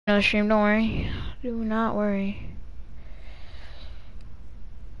the stream, don't worry. Do not worry.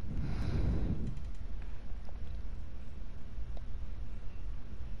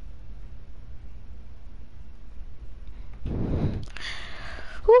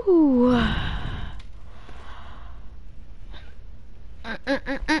 Woo.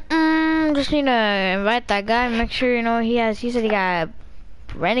 Just need to invite that guy. Make sure you know he said he got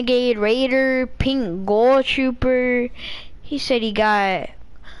Renegade Raider, Pink Gold Trooper. He said he got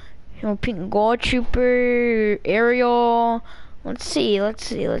Pink Gold Trooper, Ariel. Let's see.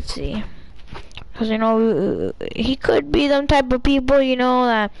 Cause he could be them type of people,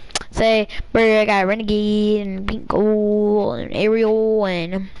 that say, "Bro, I got Renegade and Pink Gold and Ariel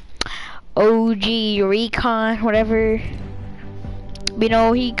and OG Recon, whatever." But,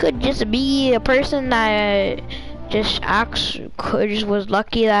 he could just be a person that just was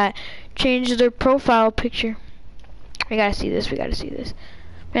lucky that changed their profile picture. We gotta see this.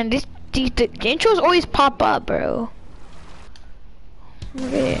 Man, the intros always pop up, bro.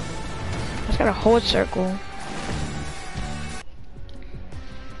 Look at it. It's got a whole circle.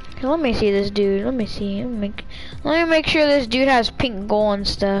 Okay, let me see this dude. Let me make sure this dude has pink gold and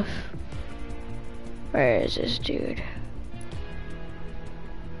stuff. Where is this dude?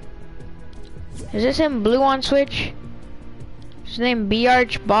 Is this him blue on Switch? His name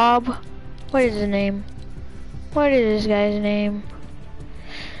B-Arch Bob? What is his name? What is this guy's name?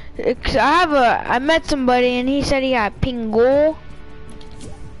 Cause I met somebody and he said he got pink gold.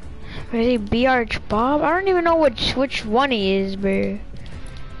 Is he B-Arch Bob? I don't even know which one he is, bro.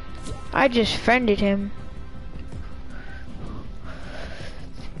 I just friended him.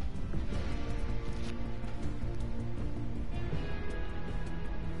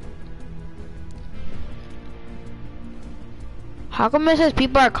 How come it says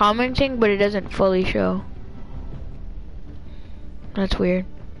people are commenting, but it doesn't fully show? That's weird.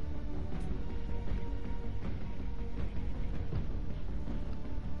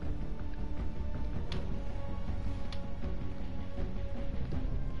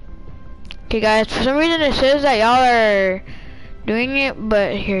 Okay guys, for some reason it says that y'all are doing it,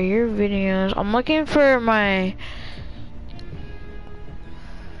 but here, your videos. I'm looking for my...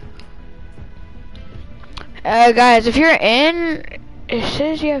 guys, if you're in, it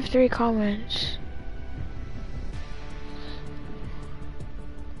says you have 3 comments.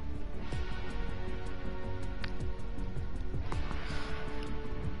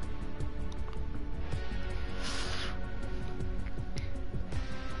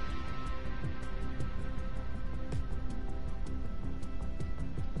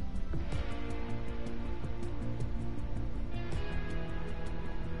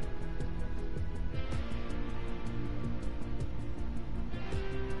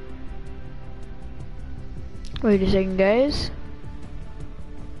 Wait a second, guys.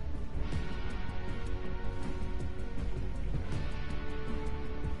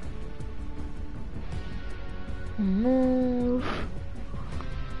 Move.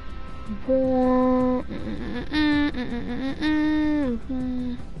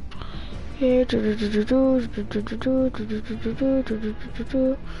 Yeah.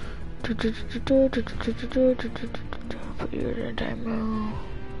 Put you in a timeout.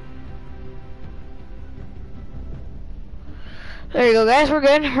 There you go, guys. We're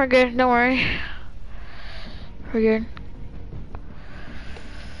good. Don't worry. We're good.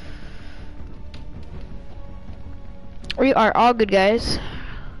 We are all good, guys.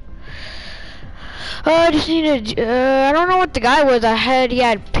 I just need to. I don't know what the guy was. He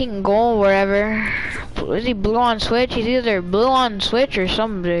had pink gold, whatever. Is he blue on Switch? He's either blue on Switch or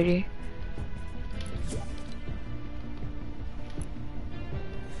somebody.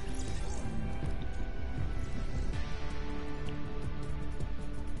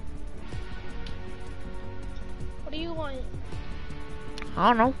 What do you want? I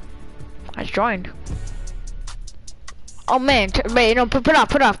don't know. I just joined. Oh man, wait, no, put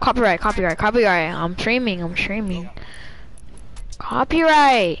off. Copyright. I'm streaming.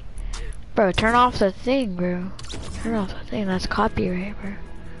 Copyright. Bro, turn off the thing, bro. Turn off the thing. That's copyright, bro.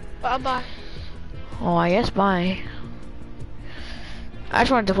 Bye. Oh, I guess bye. I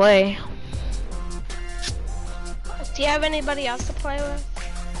just wanted to play. Do you have anybody else to play with?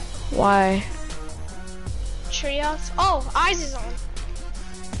 Why? Trios? Oh, Eyes is on.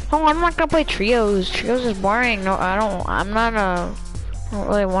 Oh, I'm not gonna play trios. Trios is boring. No, I don't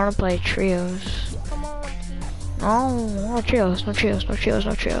really want to play trios. Come on, please. No trios.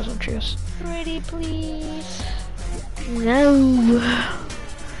 Pretty, please. No.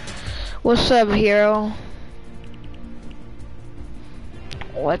 What's up, hero?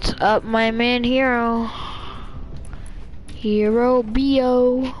 What's up, my man, hero? Hero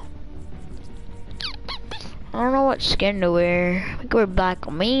Bio. I don't know what skin to wear. We could wear Black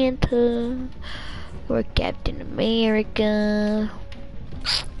Manta. Wear Captain America.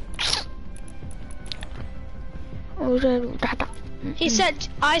 He said,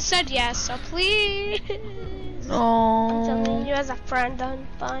 I said yes, so please. I'm telling Oh. you as a friend, then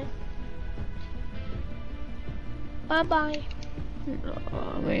fine. Bye bye.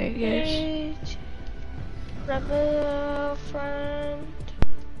 I mean, I guess. Remove friend.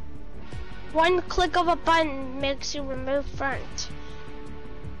 One click of a button makes you remove friend.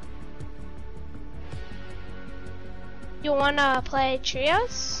 You wanna play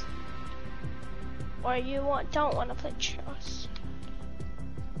trios? Or you don't wanna play trios?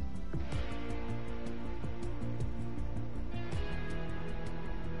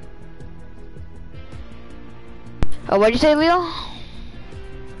 Oh, what'd you say, Leo?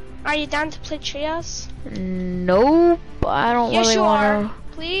 Are you down to play trios? Nope. I don't Yes, really you wanna. are.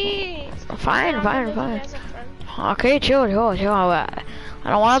 Please. Fine, I'm fine, removing fine. you as a friend. Okay, chill. I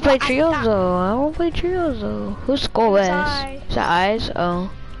don't want to play So I trios thought- though. I don't want to play trios though. Who's Skull Who's Is? I? Is that Eyes?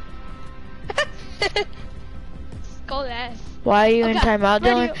 Oh. Go there. Why are you in Okay, timeout,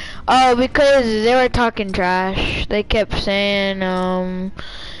 ready- Dylan? Oh, because they were talking trash. They kept saying,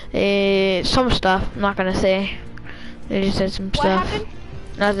 some stuff. I'm not gonna say. They just said some What stuff. happened?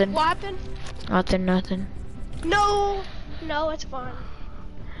 Nothing. What happened? Nothing. No, it's fine.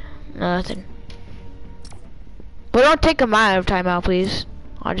 Nothing. But don't take him out of timeout, please.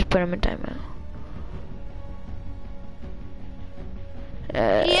 I'll just put him in timeout.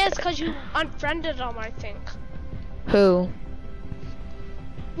 He is because you unfriended him, I think. Who?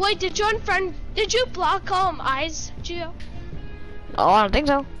 Wait, did you block Eyes, Gio? Oh, I don't think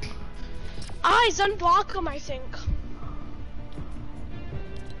so. Eyes, unblock him, I think.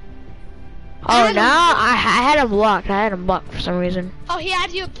 Oh, now I had him blocked. I had him blocked for some reason. Oh, he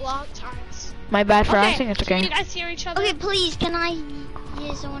had you blocked, Eyes. My bad for Okay, asking. It's can okay. you guys hear each other? Okay, please, can I?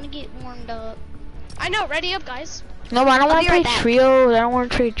 Yes, I want to get warmed up. I know, ready up, guys. No, but I don't I'll want be to play right back. trios. I don't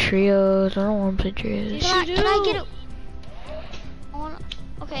want to play trios. I don't want to play trios. You Can I, should can I do. get a?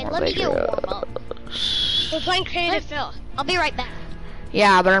 Okay, let me get a warm up. We're playing creative Phil. I'll be right back.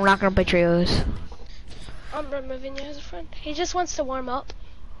 Yeah, but I'm not gonna play trios. I'm removing you as a friend. He just wants to warm up.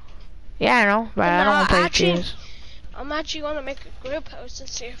 Yeah, I know, but I don't want to play actually- trios. I'm actually gonna make a group post and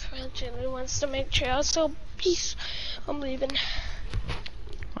see if Jimmy wants to make trios. So peace. I'm leaving.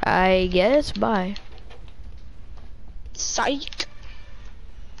 I guess. Bye. Psych.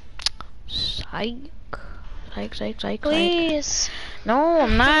 Psych. Psych. Please. No,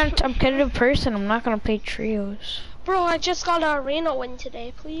 I'm not a competitive person. I'm not gonna play trios. Bro, I just got an arena win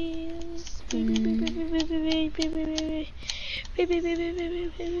today, please.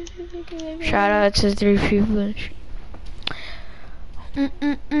 Shout out to 3 people.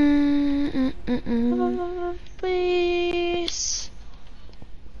 Please.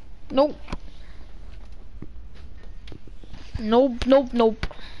 Nope.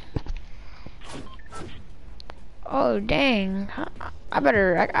 Oh dang! I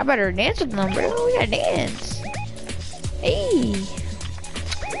better dance with them, bro. We gotta dance. Hey.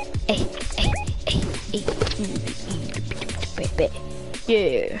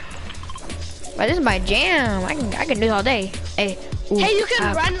 Yeah. But this is my jam. I can do this all day. Hey. Ooh, Hey, you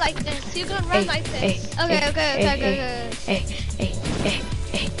can run like this. You can run like this. Okay. Hey.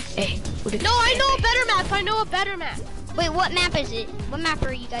 No, I know a better map. Wait, what map is it? What map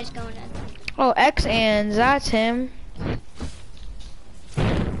are you guys going at? Oh, X and that's him.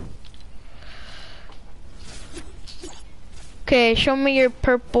 Okay, show me your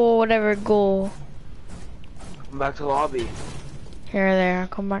purple whatever goal. Come back to lobby. Here, there,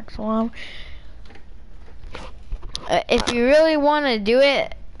 come back to lobby. If you really want to do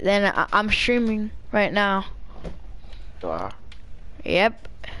it, then I'm streaming right now. You are. Yep.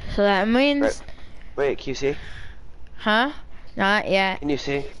 So that means, Right. Wait, can you see? huh? Not yet. Can you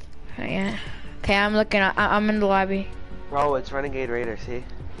see? Not yet. Okay, I'm looking. I'm in the lobby. Bro, it's Renegade Raider, see?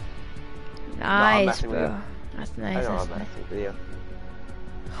 Nice, messing with bro. you. That's I nice. know That's I'm nice. messing with you.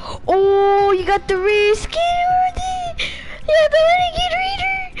 Oh, you got the rare skin, Rudy. You got the Renegade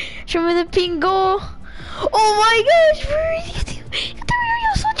Raider. Show me the pink goal. Oh my gosh, bro. You got the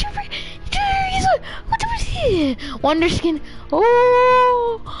Real Soldier. What the Wonder skin.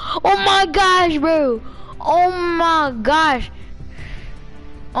 Oh my gosh, bro. Oh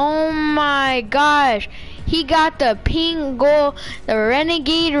my gosh. He got the pink gold, the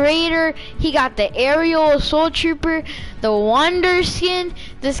Renegade Raider, he got the Aerial Assault Trooper, the Wonder skin.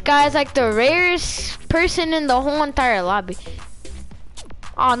 This guy's like the rarest person in the whole entire lobby.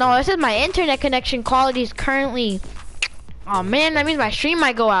 Oh no, it says my internet connection quality is currently Oh man, that means my stream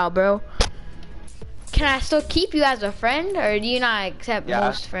might go out, bro. Can I still keep you as a friend, or do you not accept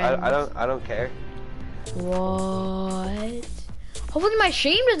most friends? I don't care. What? Hopefully my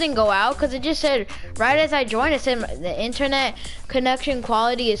stream doesn't go out, because it just said, right as I joined, it said the internet connection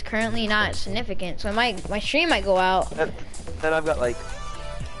quality is currently not significant. So my stream might go out. Then I've got like...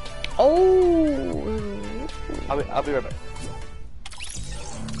 Oh. I'll be right back.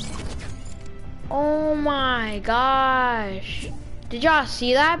 Oh my gosh. Did y'all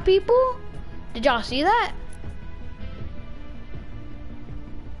see that, people? Did y'all see that?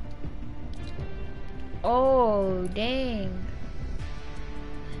 Oh, dang.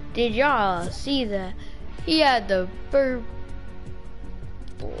 Did y'all see that? He had the purple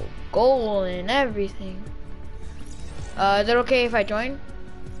gold and everything. Is it okay if I join?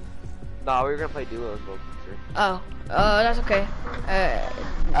 Nah, we were gonna play duos, but sure. Oh, that's okay.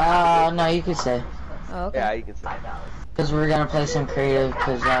 No, you could say. Oh, okay. Yeah, you can say. Because we're gonna play some creative,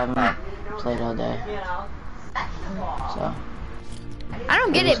 because I haven't played all day. So. I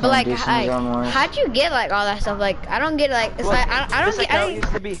don't get We're it, just but like, gonna do some zone wars. how'd you get like all that stuff? Like, I don't get like, it's Look, like, I don't this get, I account don't.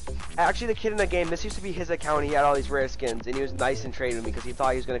 used to be, actually the kid in the game, this used to be his account. He had all these rare skins, and he was nice and traded with me because he thought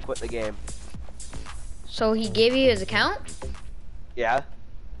he was gonna quit the game. So he gave you his account? Yeah?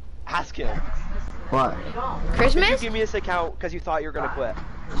 Ask him. What? Did you Christmas? give me this account because you thought you were gonna quit?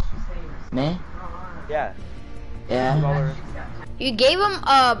 Me? Yeah. Yeah. You gave him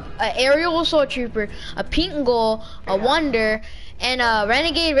a aerial assault trooper, a pink and gold, a wonder, and a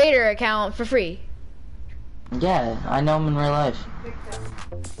renegade raider account for free. Yeah, I know him in real life.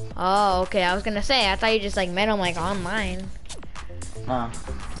 Oh, okay. I was gonna say, I thought you just like met him like online. No.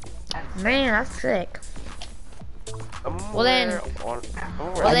 Man, that's sick. Well then,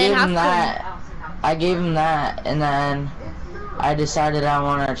 I then gave how him that. I gave him that, and then I decided I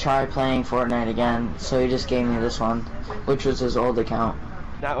want to try playing Fortnite again, so he just gave me this one, which was his old account.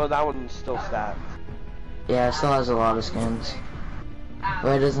 That one's still stacked. Yeah, it still has a lot of skins.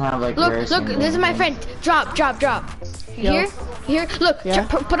 But it doesn't have like Look, rare look, skins or this is my anything. friend. Drop. Here, look, Yeah?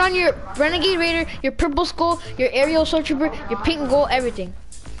 put on your renegade raider, your purple skull, your aerial assault trooper, your pink and gold, everything.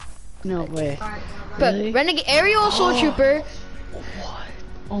 No way. But Really? renegade aerial assault trooper.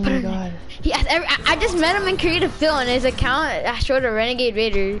 Oh my god. I just met him in Creative Fill and his account. I showed a renegade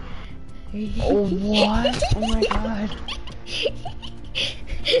raider. Oh what? Oh my god. He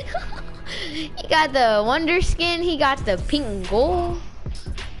got the wonder skin. He got the pink and gold.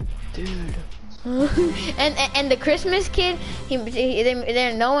 Dude. and the Christmas kid, they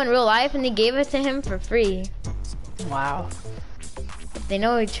didn't know in real life, and they gave it to him for free. Wow. They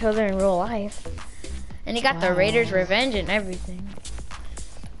know each other in real life, and he got the Wow. Raiders Revenge and everything.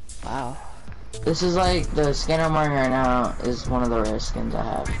 Wow. This is like, the skin I'm wearing right now is one of the rare skins I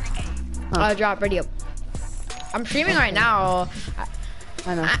have. I'll drop ready up. I'm streaming right now,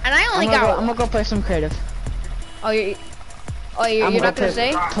 I know. and I only I'm got. gonna go play some creative. You're I'm not gonna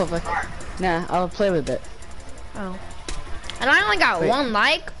say? Public. Nah, I'll play with it. Oh. And I only got Wait. 1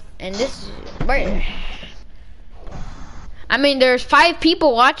 like, and this. Wait. I mean, there's 5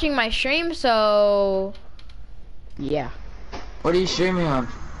 people watching my stream, so. Yeah. What are you streaming on?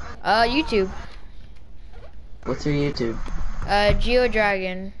 YouTube. What's your YouTube?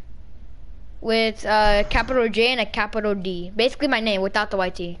 GeoDragon. With capital J and a capital D. Basically my name without the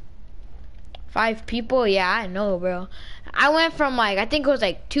YT. 5 people? Yeah, I know, bro. I went from like, I think it was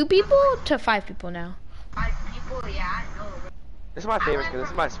like 2 people to 5 people now. 5 people? Yeah, I know, bro. This is my favorite skin. This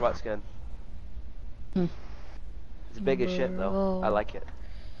is my sweat skin. Hmm. It's big as shit though. Bro. I like it.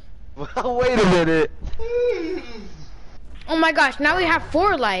 Wait a minute. Oh my gosh, now we have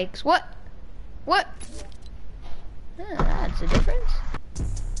 4 likes. What? That's a difference.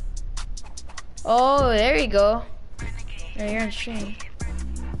 Oh, there you go. There, you're on stream.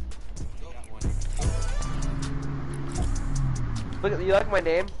 Look, you like my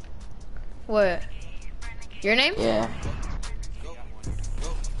name? What? Your name? Yeah.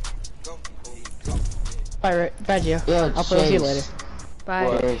 Bye, Gio. Yo, I'll play with you Chase. later.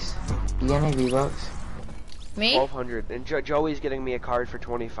 Bye. Chase, you got any V-Bucks? Me? 1200, and Joey's getting me a card for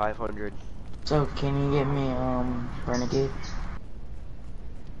 2500. So, can you get me, Renegade?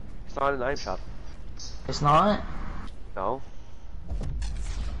 It's not an item shop. It's not? No,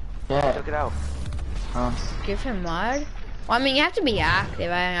 Yeah. took it out. Huh. Give him mod? Well, I mean, you have to be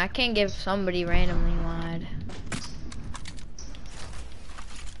active. I can't give somebody randomly mod.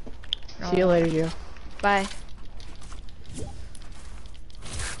 See you later, Gio. Bye.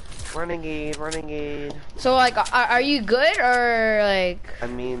 Renegade. So, like, are you good or like I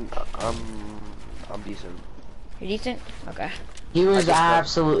mean, I'm decent. you're decent? Okay. He was I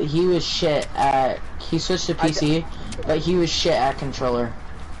just he was shit at, he switched to PC, But he was shit at controller.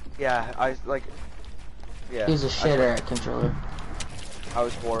 Yeah, yeah. He was a shitter at controller. I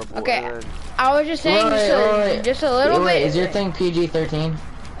was horrible. Okay. And then, I was just saying just a little wait, bit. is your thing PG-13?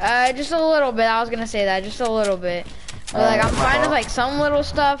 Just a little bit. I was gonna say that, just a little bit. But like, I'm fine with like some little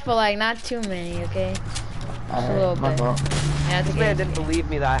stuff, but like not too many. Okay. Just a little My bit. fault. Yeah, this man didn't believe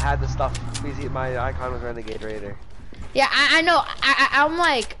me that I had the stuff because my icon was Renegade Raider. Yeah, I know. I'm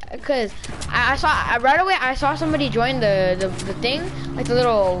like, cause I saw right away. I saw somebody join the thing, like the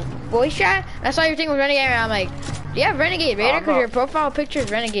little voice chat. And I saw your thing was Renegade, and I'm like, do you have Renegade Raider? Cause your profile picture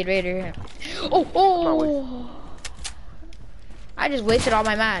is Renegade Raider. Oh! I just wasted all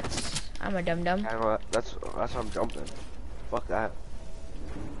my mats. I'm a dum dum. I know that's why I'm jumping. Fuck that.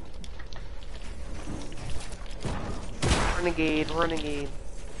 Renegade.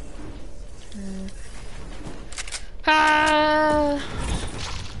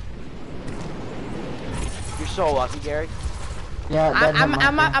 You're so lucky, Gary. Yeah,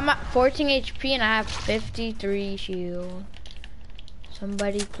 I'm at 14 HP and I have 53 shield.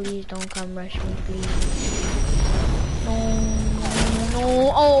 Somebody please don't come rush me, please.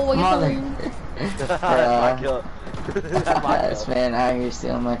 No. Oh, what are you doing? That's my kill. That's my This kill. man out here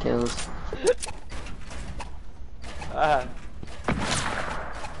stealing my kills.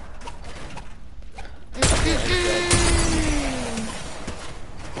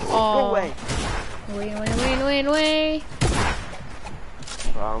 Go away. Wait.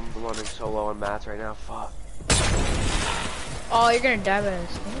 Bro, I'm running so low on mats right now. Fuck. Oh, you're gonna die by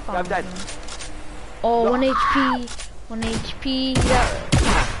this. I'm dead. Oh, No. 1 HP. 1 HP. Yeah.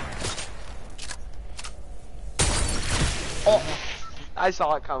 Oh, I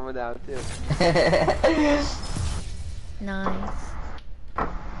saw it coming down too. nice.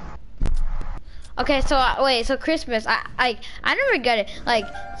 Okay, so wait, so Christmas, I never get it. Like,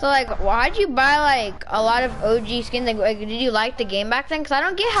 so like, why'd you buy like a lot of OG skins? Like, did you like the game back then? Cause I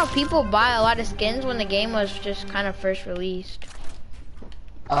don't get how people buy a lot of skins when the game was just kind of first released.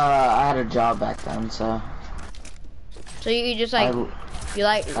 I had a job back then, so. So you just like,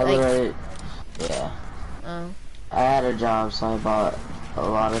 I literally, yeah. Oh. I had a job, so I bought a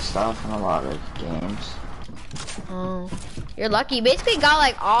lot of stuff and a lot of games. Oh, you're lucky. You basically got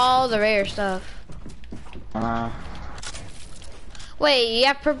like all the rare stuff. Wait, you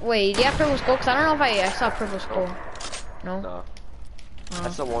have purple skull? Cause I don't know if I saw purple skull. No. No.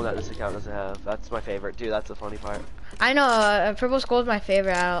 That's the one that this account doesn't have. That's my favorite too. That's the funny part. I know. Purple skull is my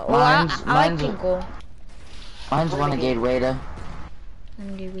favorite. Well, I like pink gold. Mine's Renegade Raider.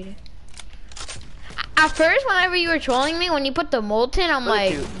 At first, whenever you were trolling me, when you put the molten, I'm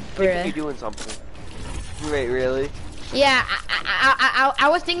like, bruh. You're doing something. Wait, really? Yeah, I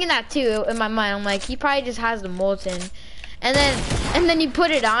was thinking that too in my mind. I'm like, he probably just has the molten, and then you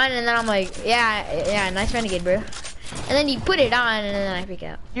put it on, and then I'm like, yeah, nice Renegade, bro. And then you put it on, and then I freak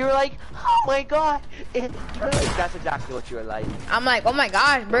out. You were like, oh my god. That's exactly what you were like. I'm like, oh my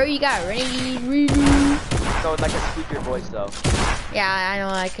gosh, bro, you got Renegade. So it's like a squeakier voice though. Yeah, I know,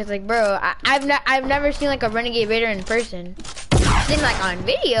 like, cause like, bro, I've never seen like a Renegade Raider in person. I've seen like on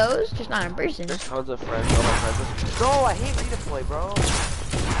videos, just not in person. There's tons of friends. All my friends. No, I hate redeploy, bro.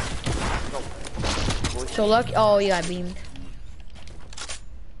 No. So lucky. Oh, you got beamed.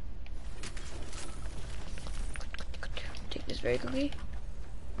 Take this very quickly.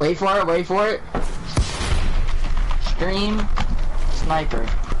 Wait for it. Stream sniper.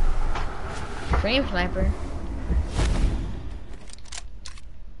 Frame sniper.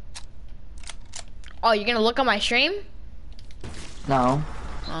 Oh, you're gonna look on my stream? No.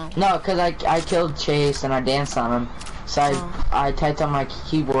 Oh. No, cause I killed Chase and I danced on him. So I typed on my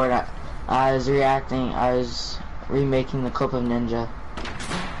keyboard. I was reacting. I was remaking the clip of Ninja.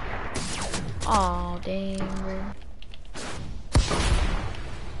 Oh, dang, bro.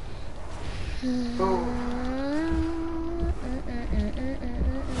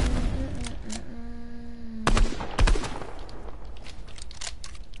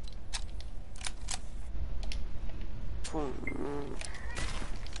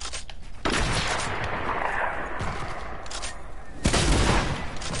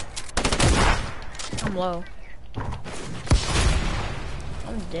 I'm low.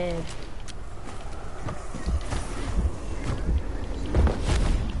 I'm dead.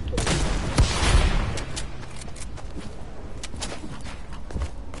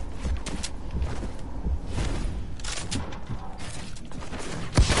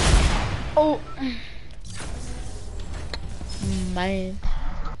 Oh, man.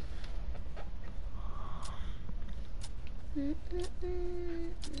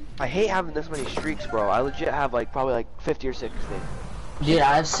 I hate having this many streaks, bro. I legit have like probably like 50 or 60. Dude,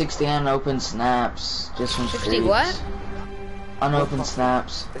 I have 60 unopened snaps just from 60 streaks. what? Unopened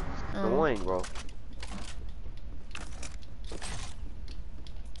snaps. It's Oh. annoying, bro.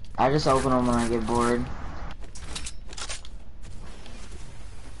 I just open them when I get bored.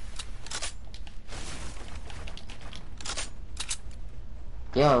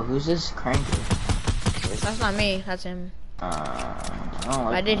 Yo, who's this cranky? That's not me. That's him. I don't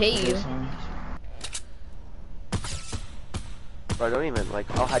like I did my hit you. position. Bro, don't even, like,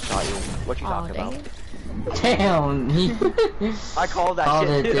 I'll headshot you. What you Oh, talking dang about? it. Damn, he I called that called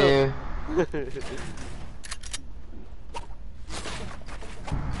shit it, too. dude.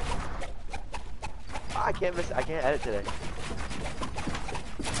 I can't edit today.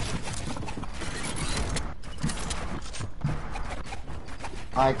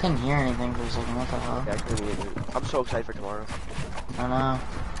 Oh, I couldn't hear anything for a second. What the hell? Yeah, I couldn't even. I'm so excited for tomorrow. I know.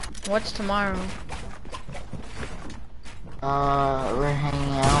 What's tomorrow? We're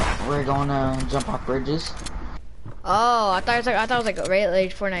hanging out. We're going to jump off bridges. Oh, I thought it was like a Raid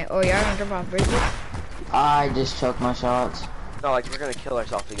Age Fortnite. Oh, y'all gonna jump off bridges? I just choked my shots. No, like, we're gonna kill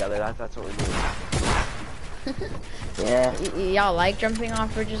ourselves together. That's what we mean. Yeah. Y'all like jumping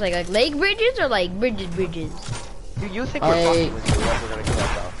off bridges? Like lake bridges or like bridges? Dude, you think we're fucking with you, like we're gonna kill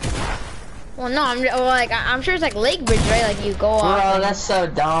ourselves. Well, no, I'm sure it's like lake bridge, right? Like you go off. Bro, and- that's so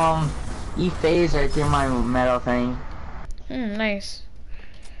dumb. You phased right through my metal thing. Nice.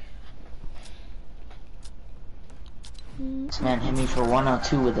 This man hit me for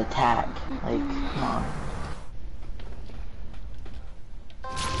 102 with attack. Like, come on.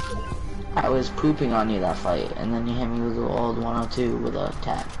 I was pooping on you that fight, and then you hit me with the old 102 with an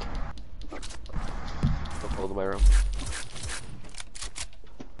attack. Go pull to my room.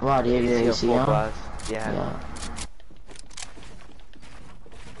 Wow, do you have your AC full on? blast. Yeah. Yeah.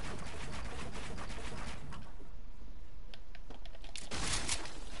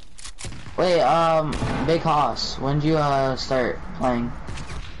 Wait, Big Hoss, when did you, start playing?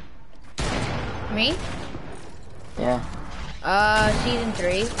 Me? Yeah. Season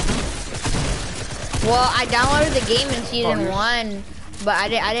 3. Well, I downloaded the game in season 1, but I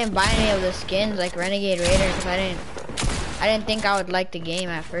didn't buy any of the skins like Renegade Raider because I didn't think I would like the game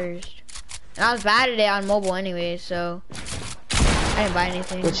at first. And I was bad at it on mobile anyway, so I didn't buy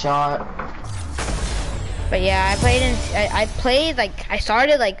anything. Good shot. But yeah, I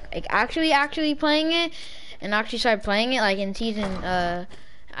started like actually playing it, and actually started playing it like in season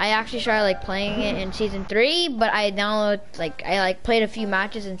I actually started like playing it in season 3, but I played a few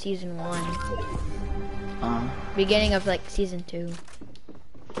matches in season 1. Beginning of like season 2.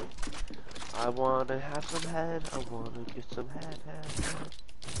 I wanna have some head. I wanna get some head.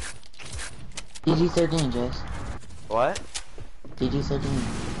 DG13, Jace. What? DG13.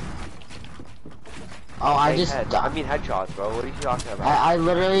 Oh, I Hey, just. I mean headshots, bro. What are you talking about? I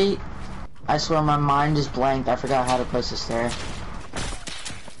literally. I swear my mind just blanked. I forgot how to place a stair.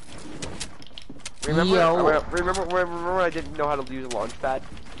 Remember? Yo. Remember when I didn't know how to use a launch pad?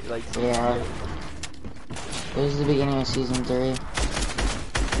 Like. Yeah. It was the beginning of season 3.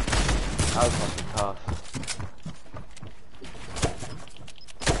 That was fucking tough.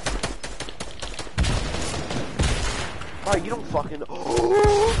 Oh, you don't fucking.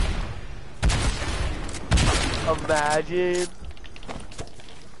 Imagine.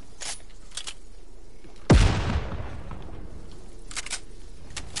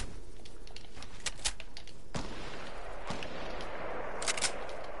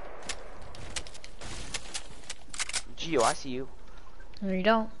 Gio, I see you. No, you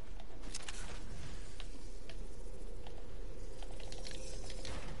don't.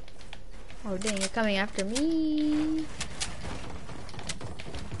 Oh dang, you're coming after me.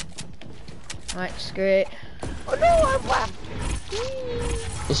 Alright, screw it. Oh no, I'm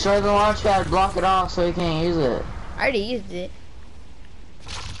left. Destroy the launch pad, block it off so he can't use it. I already used it.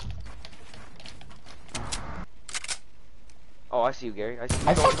 Oh, I see you, Gary. I see you.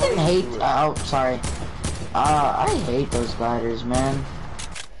 I Don't fucking hate. do it. Oh, sorry. I hate those gliders, man.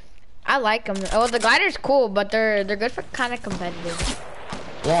 I like them. Oh, the glider's cool, but they're good for kind of competitive.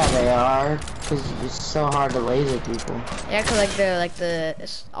 Yeah, they are. Cause it's so hard to laser people. Yeah,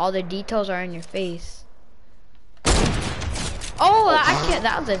 cause all the details are in your face. Oh, I can't.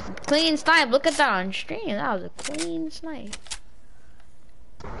 That was a clean snipe. Look at that on stream. That was a clean snipe.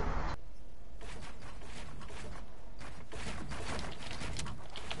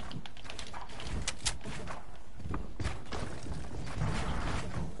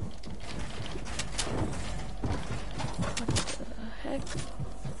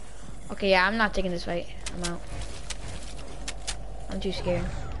 Okay, yeah, I'm not taking this fight. I'm out. I'm too scared.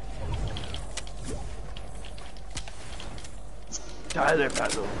 Tyler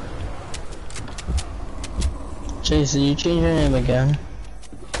Puzzle. Jason, you change your name again?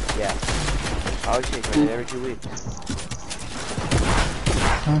 Yeah. I always change my name every 2 weeks.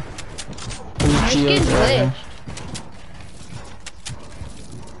 Who's Geo skin's Dragon? glitched.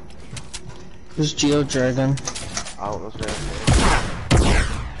 Who's Geo Dragon? I don't know what's going on.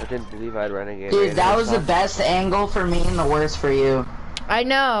 I didn't believe I'd Renegade. Dude, that was the best angle for me and the worst for you. I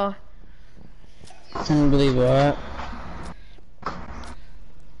know. I didn't believe what?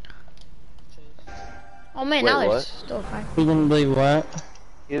 Oh man, Wait, now what? there's still 5. You didn't believe what?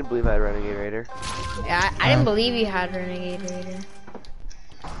 You didn't believe I had Renegade Raider. Yeah, I didn't believe you had Renegade Raider.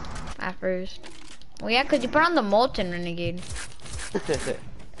 At first. Well, yeah, cause you put on the Molten Renegade.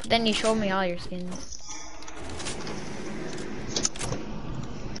 Then you showed me all your skins.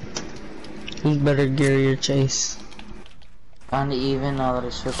 Who's better, Gary or Chase? Kinda even now that I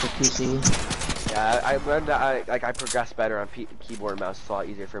switched to PC. Yeah, I learned that I progressed better on keyboard and mouse. It's a lot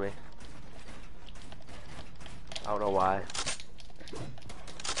easier for me. I don't know why.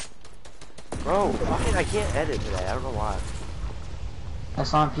 Bro, fucking I can't edit today. I don't know why.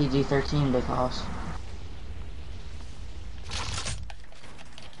 That's on PG-13 because.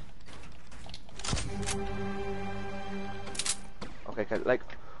 Okay, like,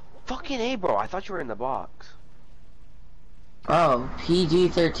 fucking A, bro. I thought you were in the box. Oh,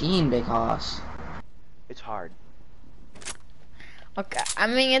 PG-13 because. It's hard. Okay, I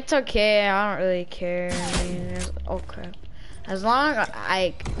mean it's okay. I don't really care. I mean, okay, as long as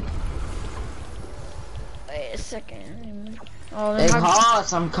I. Wait a second. Oh, Big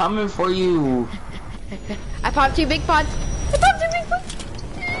Hoss, I'm coming for you. I popped 2 big pots. I popped 2 big pots.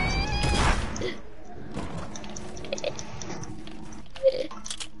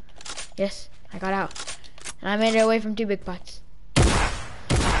 Yes, I got out, and I made it away from 2 big pots.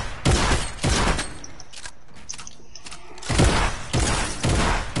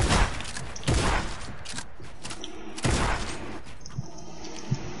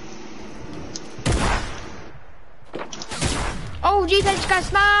 Oh jeez, I just got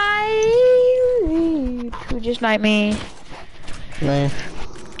sniped. Who just sniped me? Me.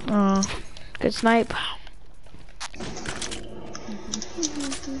 Oh, good snipe.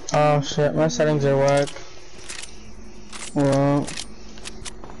 Oh shit, my settings are whack. Well.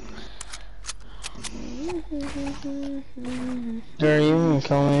 Gary, you can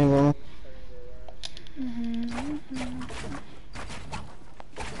kill me, bro.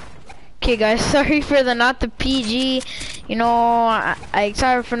 Okay guys, sorry for the not the PG, you know, I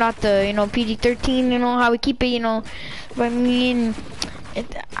sorry for not the, you know, PG-13, you know, how we keep it, you know, but I mean,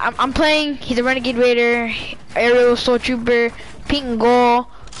 I'm playing, he's a Renegade Raider, Aerial Soul Trooper, Pink and Gold,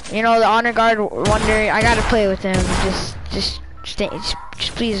 you know, the Honor Guard Wonder. I gotta play with him, just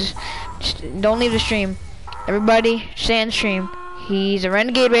please, don't leave the stream. Everybody, stay on the stream. He's a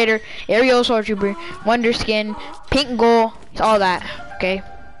Renegade Raider, Aerial Soul Trooper, Wonder Skin, Pink and Gold, it's all that, okay?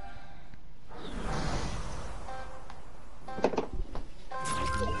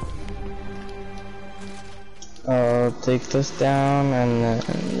 I'll take this down and then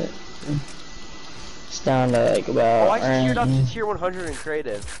it's down to like about. Oh, I secured up to tier 100 in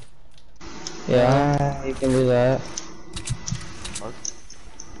creative. Yeah, you can do that. Huh?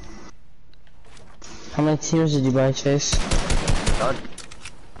 How many tiers did you buy, Chase? Done.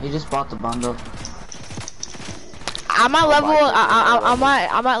 You just bought the bundle. I'm at level.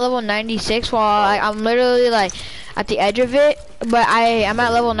 I'm at level 96. While I'm literally like at the edge of it, but I'm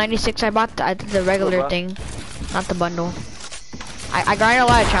at level 96. I bought the regular thing, not the bundle. I grind a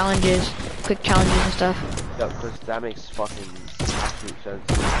lot of challenges, quick challenges and stuff. Yeah, because that makes fucking absolute sense.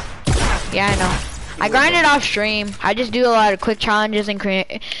 Yeah, I know. I grind it off stream. I just do a lot of quick challenges and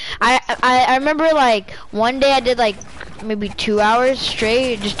create. I remember like one day I did like maybe 2 hours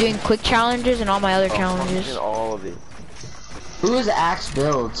straight just doing quick challenges and all my other challenges. All of it. Who is Axe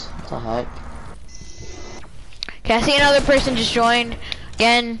Builds? What the heck? Okay, I see another person just joined.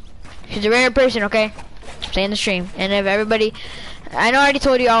 Again, she's a rare person, okay? Stay in the stream. And if everybody, I know I already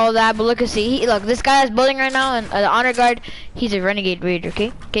told you all of that, but look and see. Look, this guy is building right now, and the Honor Guard, he's a Renegade Raider,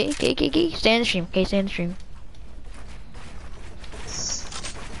 okay? Okay. Stay in the stream, okay? Stay in the stream.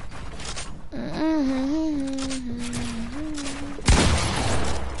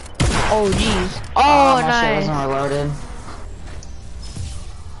 Oh, jeez. Oh, my shit nice. wasn't reloaded.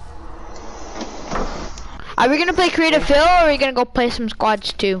 Are we gonna play creative fill, or are we gonna go play some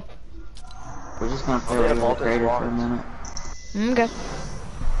squads too? We're just gonna play Yeah, regular multi creator for a squads. minute. Okay.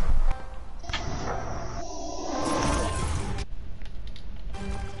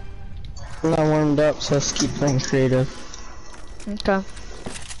 I'm not warmed up, so let's keep playing creative. Okay.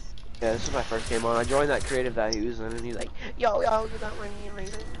 Yeah, this is my first game on. I joined that creative that he was in, and he's like, yo, you're not ringing and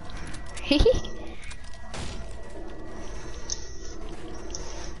ringing.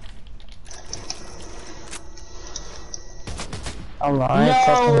 I'm lying.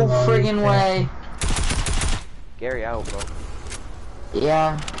 No friggin' way. Gary out, bro.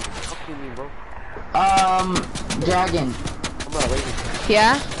 Yeah. What do you mean, bro? Dragon. I'm not waiting.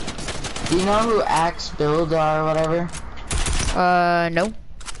 Yeah? Do you know who Axe Build or whatever? No.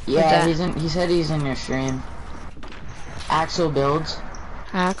 Yeah, that? he said he's in your stream. Axel Builds.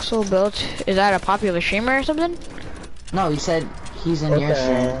 Axel Built. Is that a popular streamer or something? No, he said he's in your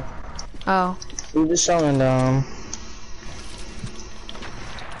stream. Oh. We just showing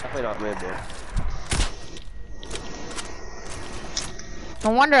Definitely not mid, bro. No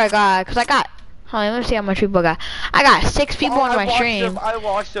wonder I got, cause I got, hold on, let me see how much people I got. I got 6 people on my stream. I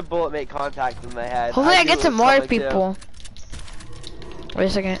watched a bullet make contact in my head. Hopefully I knew get it some was more coming, people. Wait a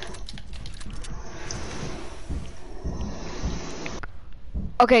second.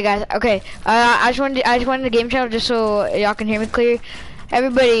 Okay, guys. Okay. I just wanted the game channel just so y'all can hear me clear.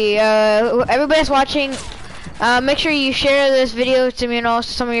 Everybody that's watching, make sure you share this video to me and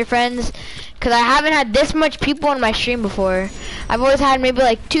also some of your friends, cause I haven't had this much people on my stream before. I've always had maybe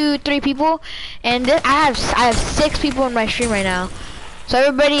like 2-3 people, and I have 6 people on my stream right now. So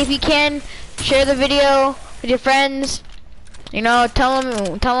everybody, if you can, share the video with your friends. You know, tell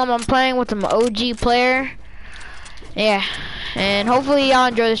them I'm playing with an OG player. Yeah, and hopefully y'all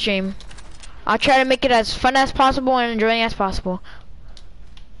enjoy the stream. I'll try to make it as fun as possible and enjoying as possible.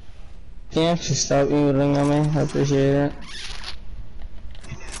 Can you actually stop noodling on me? I appreciate it.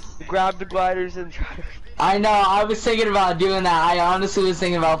 Grab the gliders and try to... I know, I was thinking about doing that. I honestly was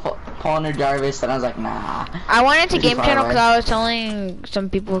thinking about pulling a Jarvis, and I was like, nah. I wanted to Pretty game far channel away. because I was telling some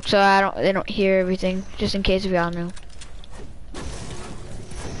people so they don't hear everything, just in case if y'all know.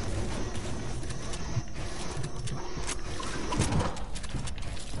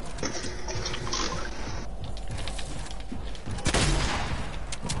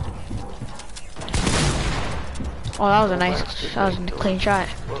 Oh, that was a clean shot.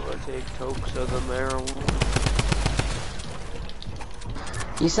 Well, I take tokes of the marijuana.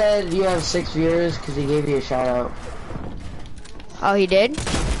 You said you have 6 viewers because he gave you a shout out. Oh, he did?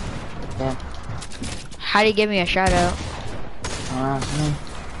 Yeah. How'd he give me a shout out? Me.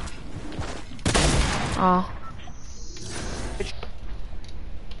 Oh.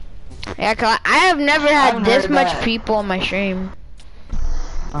 Yeah, cause I have never had haven't this heard much that. people on my stream.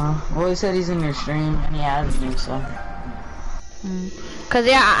 Well, he said he's in your stream, and he added you, so. Cause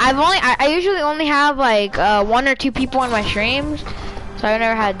yeah, I usually only have like 1 or 2 people on my streams, so I've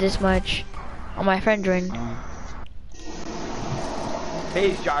never had this much on my friend join.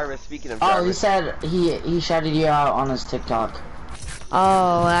 Hey, Jarvis, speaking of Jarvis. Oh, he said he shouted you out on his TikTok.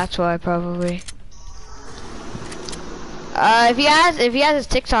 Oh, that's why probably. If he has his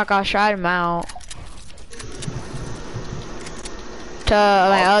TikTok, I'll shout him out. To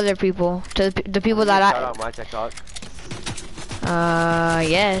my other people, to the people that Shout out my TikTok.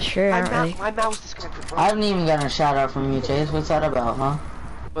 Yeah, sure. I don't really. My mouse disconnected, bro. I haven't even gotten a shout out from you, Chase. What's that about, huh?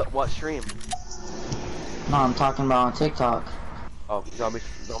 But what stream? No, I'm talking about on TikTok. Oh, you want me to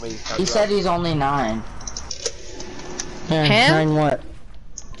shout He you said out? he's only 9. Yeah, Him? 9 what?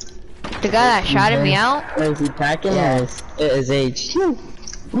 The guy that shouted me out. Is he packing Yeah. or is it his age?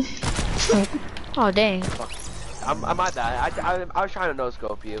 Oh dang. I'm my bad. I was trying to no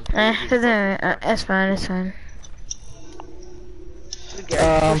scope you. That's fine. It's fine.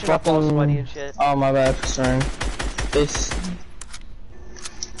 Gary, pushing up all sweaty and shit. Oh, my bad, sorry. It's...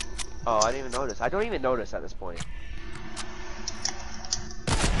 Oh, I didn't even notice. I don't even notice at this point.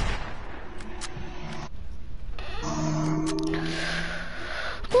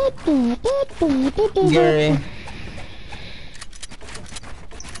 Gary.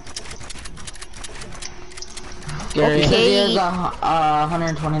 Gary. He said Okay. he has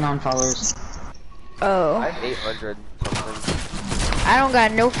 129 followers. Oh. I have 800 something. I don't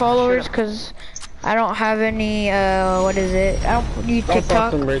got no followers because I don't have any, what is it? I don't use Don't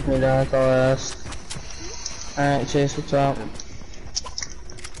TikTok. fucking break me down, that's all I ask. Alright, Chase, what's up?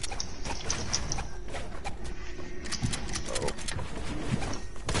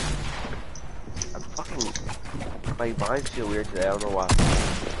 I'm fucking... My mind's feel weird today, I don't know why.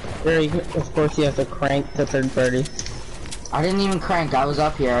 Gary, of course you have to crank to third party. I didn't even crank. I was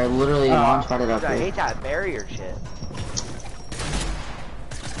up here. I literally launch padded up I here. hate that barrier shit.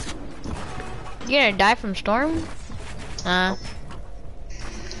 You gonna die from storm? But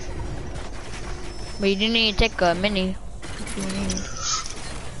you do need to take a mini. If you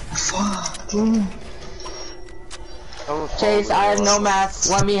need. Someone's Chase, following I have me. no mats.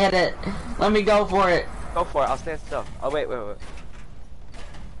 Let me hit it. Let me go for it. Go for it. I'll stand still. Oh wait. Alright,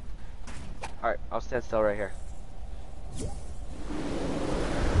 I'll stand still right here.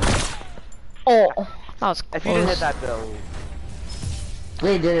 Oh, that was If you didn't hit close. that, Bill.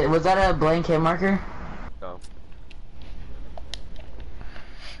 Wait, was that a blank hit marker? No.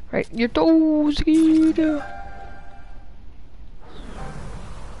 Right, your toes, kid.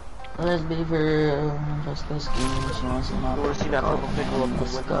 Let's be for just this game. She wants to not You wanna see that purple pickle up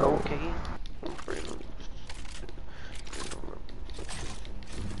Let's the go. window? Okay.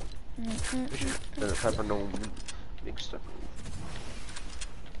 There's a pepper no big stuff.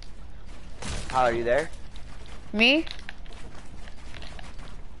 Tyler, are you there? Me?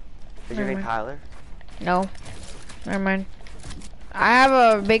 Is your name Mhm. Tyler? No. Never mind. I have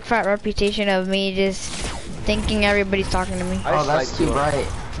a big fat reputation of me just thinking everybody's talking to me. I Oh, just that's like too you. bright.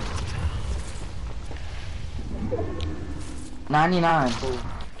 99.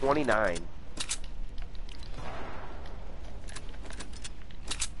 29.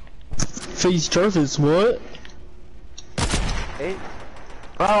 Face charges, what? Hey,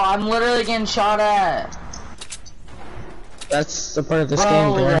 Bro, I'm literally getting shot at. That's the part of this Bro,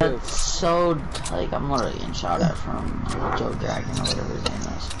 game, bro. that's so, like, I'm literally getting shot at from Joe Dragon or whatever his name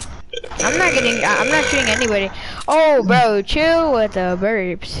is. I'm not shooting anybody. Oh, bro, chill with the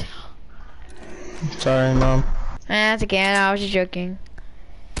burps. Sorry, mom. That's again, I was just joking.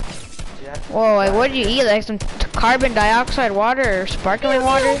 yeah. Whoa, like, what did you eat? Like some carbon dioxide water or sparkling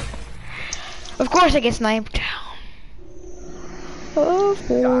water? Of course I get sniped. Of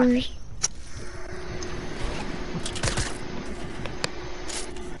course.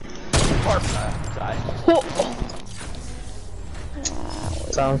 Die.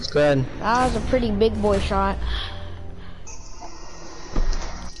 Sounds good. That was a pretty big boy shot.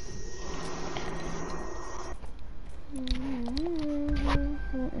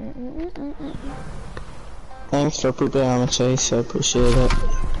 Thanks for pooping on the Chase. I appreciate it.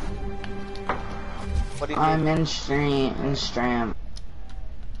 What do you I'm think? in stream.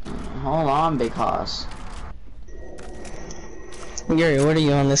 Hold on, Big Hoss. Gary, what are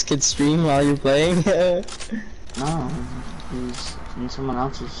you on this kid's stream while you're playing? No, he's in someone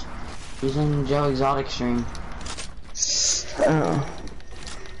else's. He's in Joe Exotic stream. Oh.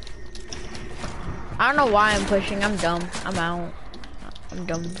 I don't know why I'm pushing. I'm dumb. I'm out. I'm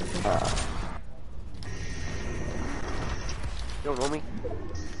dumb. You don't know me?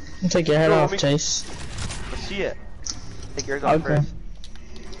 Take your head No, off, me- Chase. Let's see it. Take yours off Okay.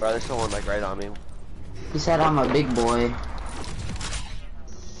 first. Bro, there's someone like right on me. He said I'm a big boy.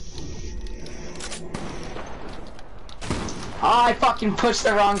 Oh, I fucking pushed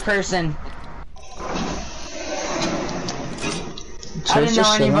the wrong person. I didn't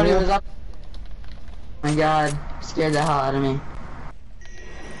know anybody was up. My god, scared the hell out of me.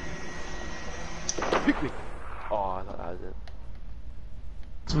 Pick me. Oh, I thought that was it.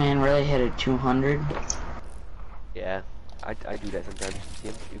 This man really hit a 200. Yeah, I do that sometimes. See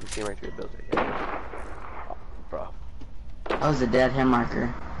him? You can see him right through your build right there. Oh, bro. That was a dead hit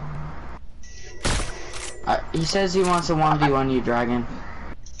marker. He says he wants to 1v1 you, Dragon.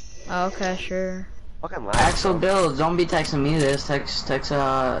 Oh, okay, sure. Fucking lag. Axel bro. Bills, don't be texting me this. Text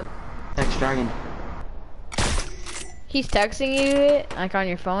Dragon. He's texting you it, like on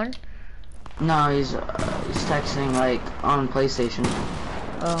your phone? No, he's texting like on PlayStation.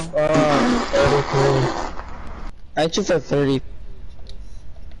 Oh. Oh, 33. I just said 30.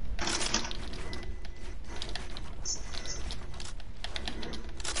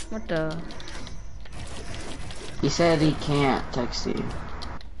 What the? He said he can't text you.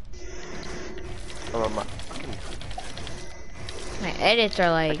 Oh, My edits are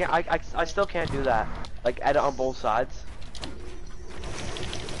I, like... can't, I still can't do that. Like, edit on both sides.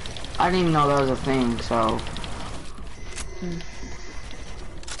 I didn't even know that was a thing, so.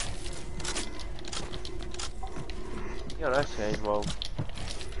 You know, that's changed, well.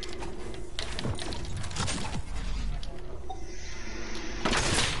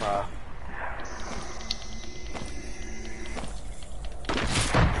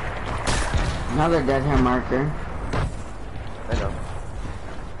 Another dead hair marker. I know.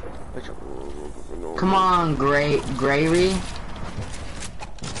 Come on, Grayry.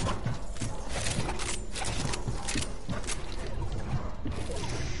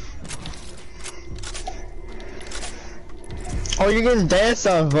 Oh, you're getting danced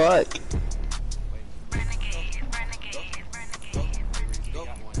on, fuck.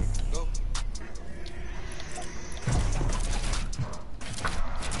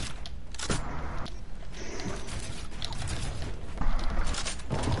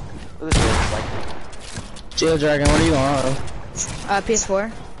 What is this, like, Steel Dragon, what do you want?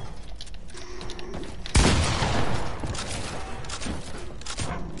 PS4.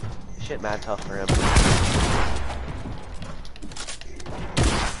 Shit, mad tough for him.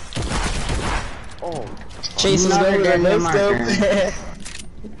 Oh. Chase is Another going dead no marker. scope.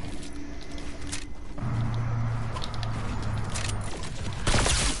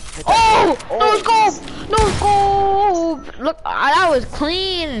 Oh! No scope! No scope! Look, that was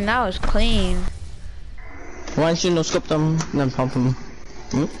clean. That was clean. Why don't you no scope them, then pump them?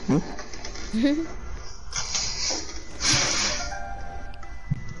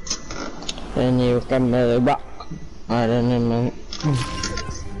 Then you come to the rock. I don't know.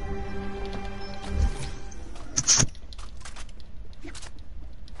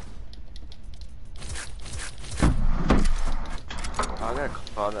 I'm gonna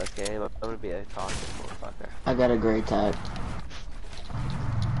call this game. I'm gonna be a toxic motherfucker. I got a great tag.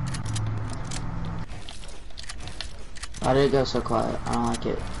 Why did it go so quiet? I don't like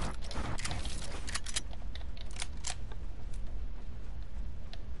it.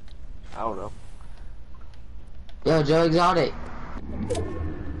 I don't know. Yo, Joe Exotic.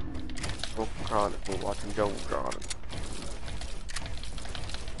 Joe Chronic. We're watching Joe Chronic.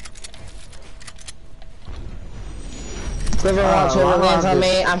 Whoever wants, I whoever love lands on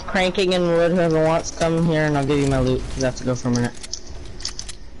this. me, I'm cranking in wood. Whoever wants, come here and I'll give you my loot. Cause I have to go for a minute.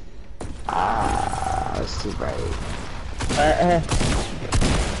 That's too bright.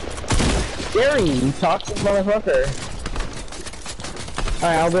 Gary, you toxic motherfucker.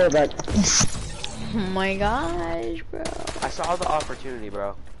 Alright, I'll be right back. Oh my gosh, bro. I saw the opportunity,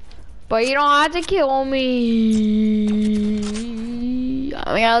 bro. But you don't have to kill me.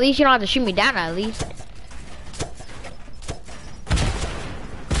 I mean, at least you don't have to shoot me down, at least.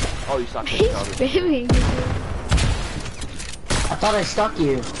 Oh, you suck. He's spamming. I thought I stuck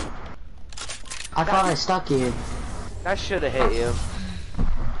you. I thought I stuck you. That should have hit you.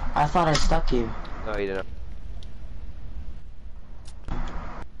 I thought I stuck you. No, you didn't.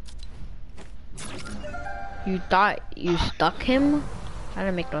 You thought you stuck him? That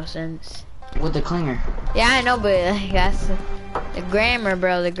didn't make no sense. With the clinger. Yeah, I know, but that's the grammar,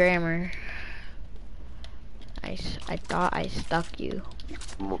 bro. The grammar. I thought I stuck you.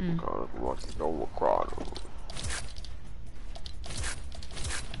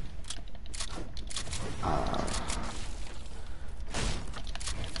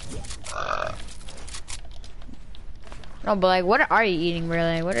 No, but like, what are you eating,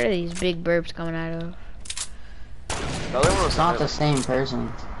 really? What are these big burps coming out of? The other one was It's not the same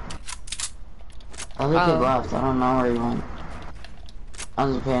person. The other kid left. I don't know where he went. I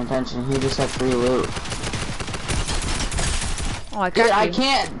wasn't paying attention. He just had free loot. Oh, I Dude, cracked I you.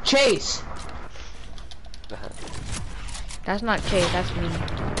 can't chase. That's not Chase, that's me.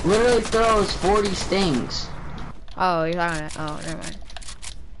 Literally throws 40 stings. Oh, you're talking about, oh, never mind.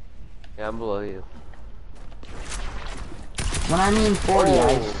 Yeah, I'm below you. When I mean 40, I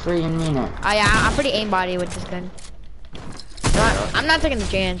Oh. freaking mean it. Oh yeah, I'm pretty aimbody with this gun. I'm not taking the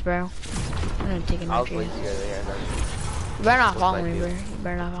chance, bro. I'm not taking I no was waiting chance. to get there. You better not What's follow my me, deal? bro. You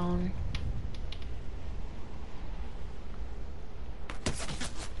better not follow me.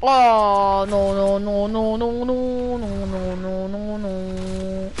 Oh no no no no no no no no no no no.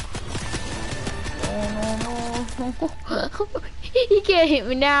 No. He can't hit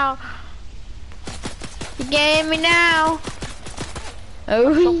me now. He can't hit me now.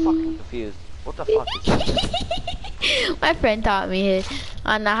 I'm so Oh. fucking confused. What the fuck is this? My friend taught me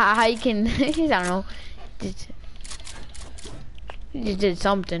on how you can. I don't know. He just did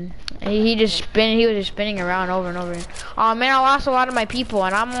something. He was just spinning around over and over. Oh man, I lost a lot of my people,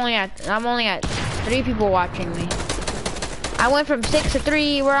 and I'm only at 3 people watching me. I went from 6 to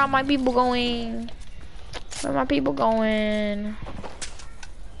 3. Where are my people going? Where are my people going?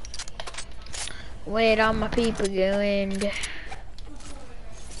 Where are my people going?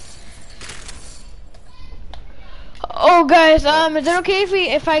 Oh guys, is it okay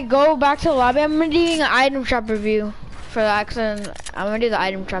if I go back to the lobby? I'm gonna do an item shop review for the accident. I'm gonna do the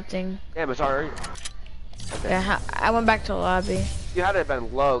item shop thing. Damn, it's already. Yeah, I went back to the lobby. You had it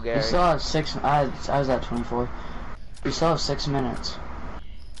been low, Gary. We still have 6. I was at 24. We still have 6 minutes.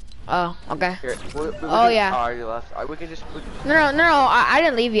 Oh, okay. Here, Oh, yeah. Oh, you left. We can just. No, I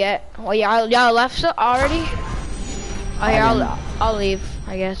didn't leave yet. Well, y'all left already? Oh, yeah, I'll leave,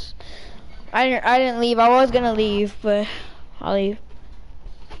 I guess. I didn't leave. I was gonna leave, but I'll leave.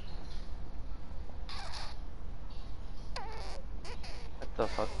 What the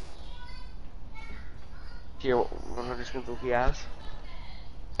fuck? Here, 100 skins will be ass.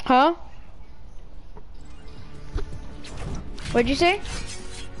 Huh? What'd you say?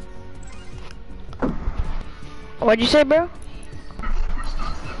 What'd you say, bro?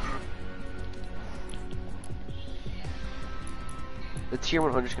 The tier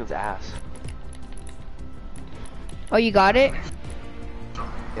 100 skin's ass. Oh, you got it?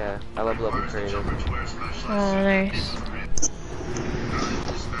 Yeah, I level up in creative. Oh, nice.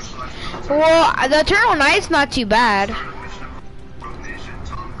 Well, the Eternal Knight's not too bad.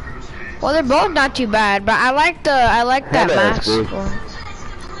 Well, they're both not too bad, but I like that mask one.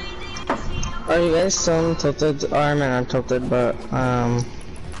 Are you guys still in tilted? Oh, I mean, not tilted, but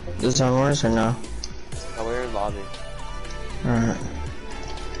the Zone Wars or no? Oh, we're in lobby. Alright.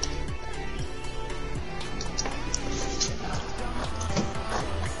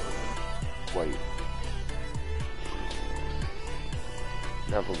 Wait.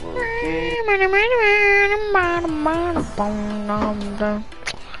 Never will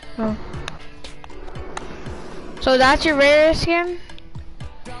So that's your rare skin?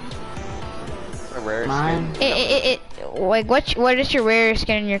 A rare Mine? skin. Like what is your rare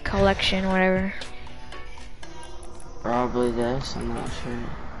skin in your collection, whatever? Probably this, I'm not sure.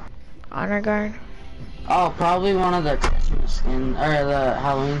 Honor Guard. Oh, probably one of the Christmas skins, or the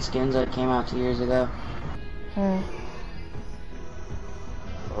Halloween skins that came out 2 years ago. Hmm.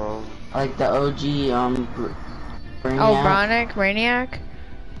 Like the OG, Oh, Brainiac?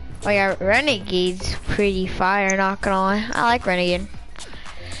 Oh yeah, Renegade's pretty fire, not gonna lie. I like Renegade.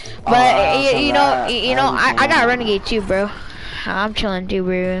 But you know, I got Renegade too, bro. I'm chilling too,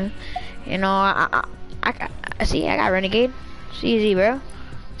 bro. You know, I see, I got Renegade. It's easy, bro.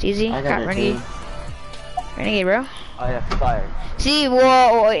 It's easy. I got it Renegade. too. Renegade, bro. Oh yeah, fire. See,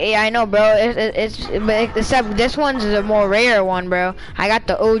 well, yeah, I know, bro. But except this one's the more rare one, bro. I got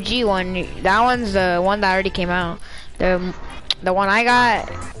the OG one. That one's the one that already came out. The one I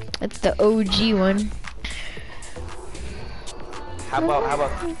got, it's the OG one. How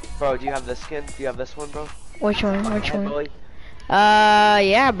about, bro? Do you have this skin? Do you have this one, bro? Which one? Which one? Bully?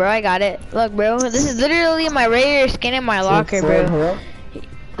 Yeah, bro, I got it. Look, bro, this is literally my rare skin in my locker, bro.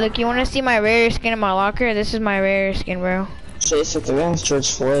 Look, you wanna see my rare skin in my locker? This is my rare skin, bro. Chase at the Rams,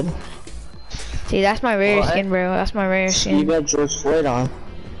 George Floyd. See, that's my rare skin, bro. That's my rare You skin. got George Floyd on.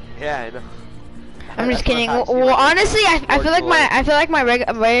 Yeah, I know. I'm just kidding. Well, honestly, I feel like my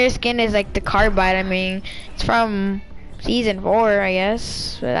rare skin is like the Carbide. I mean, it's from season 4, I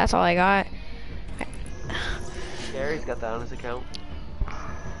guess. But that's all I got. Gary's got that on his account.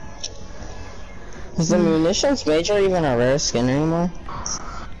 Is the munitions major even a rare skin anymore?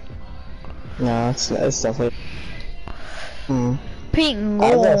 No, it's definitely. Pink.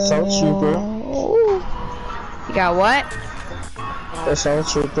 I got Assault Trooper. You got what? Assault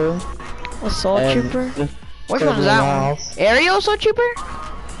Trooper. Assault And Trooper? the Which one's that one? Aerial Assault Trooper?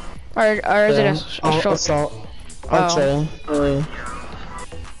 Or is it a short? Assault. Oh. Really.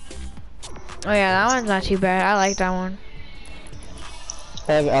 Oh yeah, that one's not too bad. I like that one.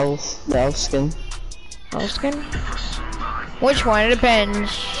 I have the elf skin. Elf skin? Which one? It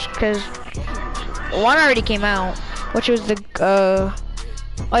depends, cause one already came out, which was the oh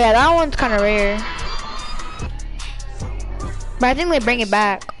yeah, that one's kind of rare. But I think they bring it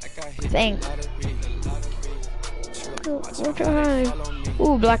back. I think.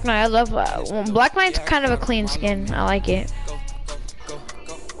 Ooh, Black Knight. I love Black Knight's kind of a clean skin. I like it.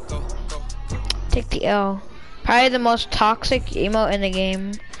 Take the L. Probably the most toxic emote in the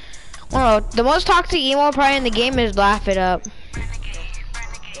game. Well, the most toxic emote probably in the game is Laugh It Up.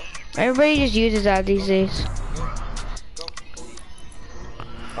 Everybody just uses that these days.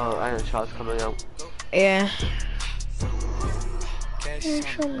 Oh, Iron Shot's coming out. Yeah. I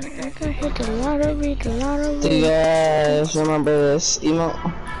hit the lottery, Do you guys remember this emote?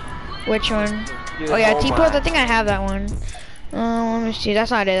 Which one? Dude, Oh yeah, my. T-pose. I think I have that one. Let me see.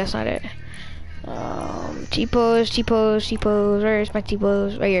 That's not it. That's not it. T-pose. Where's my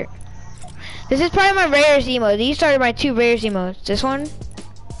T-pose? Right here. This is probably my rarest emote. These started my 2 rarest emotes. This one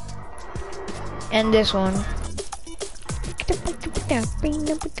and this one.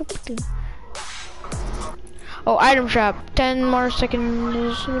 Oh, item shop. 10 more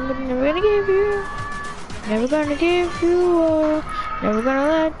seconds. Never gonna give you. Never gonna give you up. Never gonna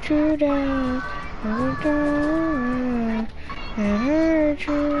let you down. Never gonna hurt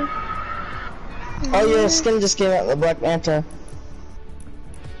you. Oh, your skin just came out, the Black Manta.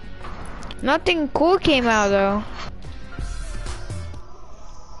 Nothing cool came out though.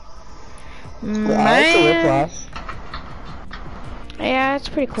 I like the Whiplash. Yeah, it's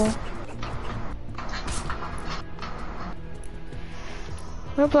pretty cool.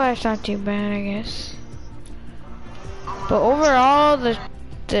 Whiplash not too bad, I guess. But overall, the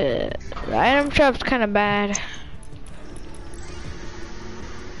item shop's kind of bad.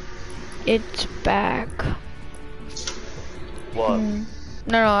 It's back. What?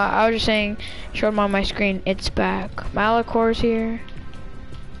 No, I was just saying, showed them on my screen. It's back. Malicor's here.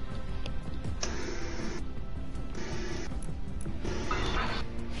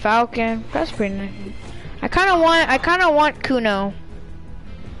 Falcon. That's pretty nice. I kind of want Kuno.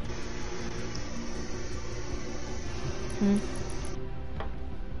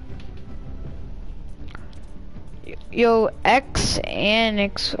 Yo,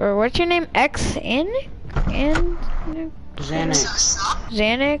 Xanax, or what's your name? Xanax? Xanax.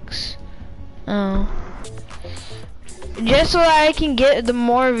 Xanax? Oh. Just so I can get the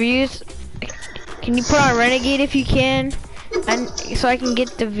more views, can you put on Renegade if you can? And so I can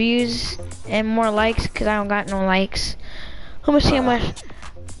get the views and more likes, cause I don't got no likes. Let me see how much.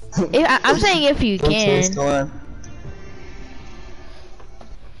 I'm saying if you can.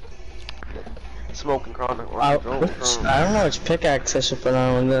 Smoking chronic. I don't know which pickaxe I should put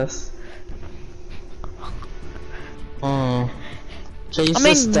on with this. So you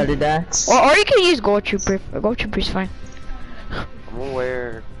said studded axe? Or you can use Gold Trooper. Gold Trooper's fine. I'm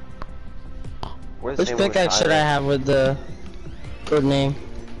aware. Which pickaxe should I have with the good name?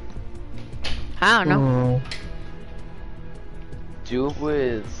 I don't know. Do it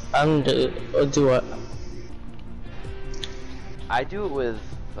with. Do what? I do it with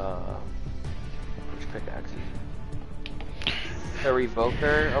which pickaxe? The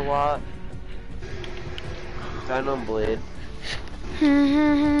Revoker a lot. Venom Blade. You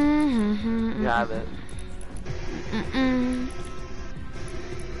have it.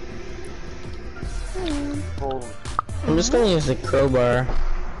 Oh. I'm just gonna use the crowbar.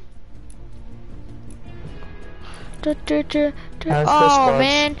 Oh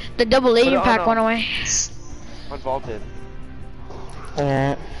man, the double agent pack went away. Unvaulted.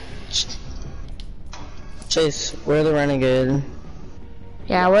 Alright. Chase, we're the renegade.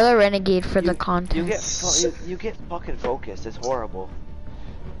 Yeah, we're the renegade for the content. You get fucking focused. It's horrible.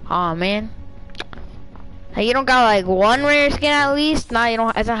 Aw, man. Hey, you don't got like one rare skin at least? Nah, you don't.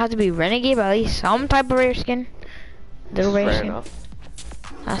 It doesn't have to be renegade, but at least some type of rare skin. Little rare skin. Enough.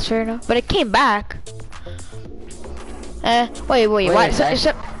 That's fair enough. But it came back. Wait, why?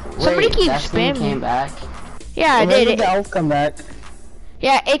 Somebody keeps spamming. Came back. Yeah, I did. The elf come back.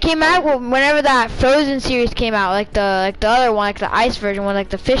 Yeah, it came out whenever that Frozen series came out, like the other one, like the ice version one, like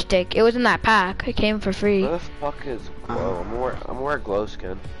the fish stick. It was in that pack. It came for free. What the fuck is glow? I'm wear glow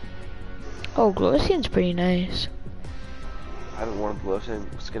skin. Oh, glow skin's pretty nice. I haven't worn glow skin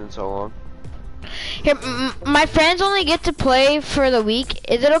in so long. Here, my friends only get to play for the week.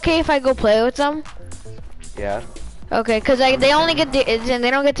 Is it okay if I go play with them? Yeah. Okay, cause like they only get and they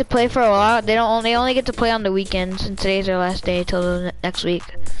don't get to play for a while. They only get to play on the weekends, and today's their last day till the next week.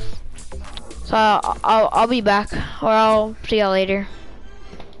 So I'll be back, or I'll see y'all later.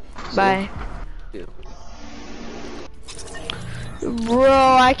 Bye. Yeah. Bro,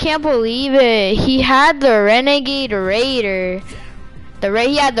 I can't believe it. He had the Renegade Raider.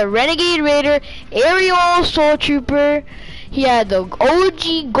 He had the Renegade Raider, Aerial Soul Trooper. He had the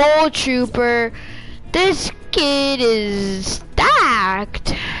OG Gold Trooper. This kid is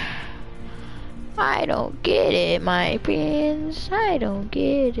stacked. I don't get it, my friends. I don't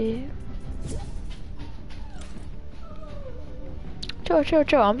get it.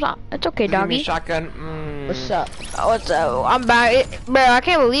 Chill. I'm not. It's okay, doggy. Shotgun. What's up? What's up? I'm back. Bro, I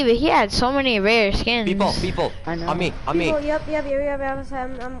can't believe it. He had so many rare skins. People. I know. On me. Yep.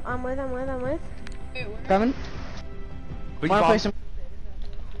 I'm with. Coming? Who you Wanna play bomb? some?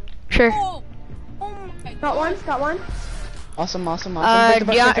 Sure. Got one. Awesome.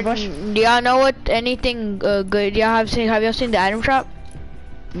 Do y'all know what anything good y'all have y'all seen the item shop?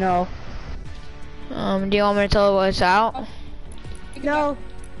 No. Do you want me to tell you what's out? No,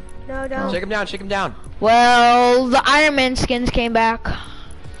 don't. Shake him down. Well, the Iron Man skins came back. Oh.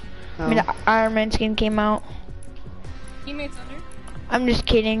 I mean, the Iron Man skin came out. Teammates under. I'm just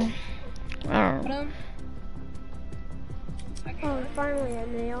kidding. I don't know. Oh, finally,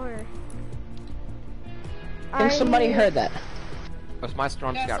 and they are. I think somebody heard that. That's my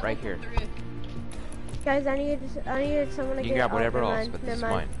Storm Scout right here. Guys, I need someone to You get can grab out. whatever Never else, mind, but this is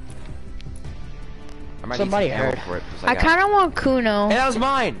never mine. mind. I might Somebody need some ammo heard. for it. 'Cause I got- kind of want Kuno. Hey, that was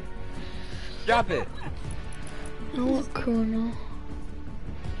mine. Drop it. I want Kuno.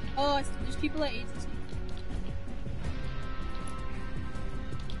 Oh, there's people at agency.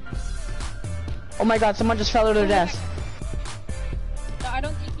 Oh my god, someone just fell to their desk. No, I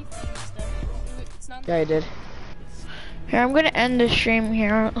don't think he's playing this stuff. It's not. Yeah, I did. Here, I'm gonna end the stream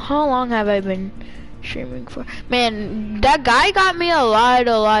here. How long have I been streaming for? Man, that guy got me a lot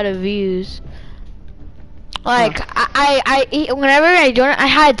of views. Like, whenever I joined, I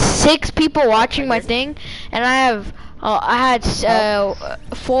had 6 people watching my thing, and I have Oh, I had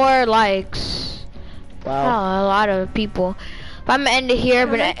 4 likes. Wow. Oh, a lot of people. But I'm gonna end it here.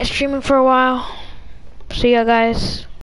 I've been streaming for a while. See ya, guys.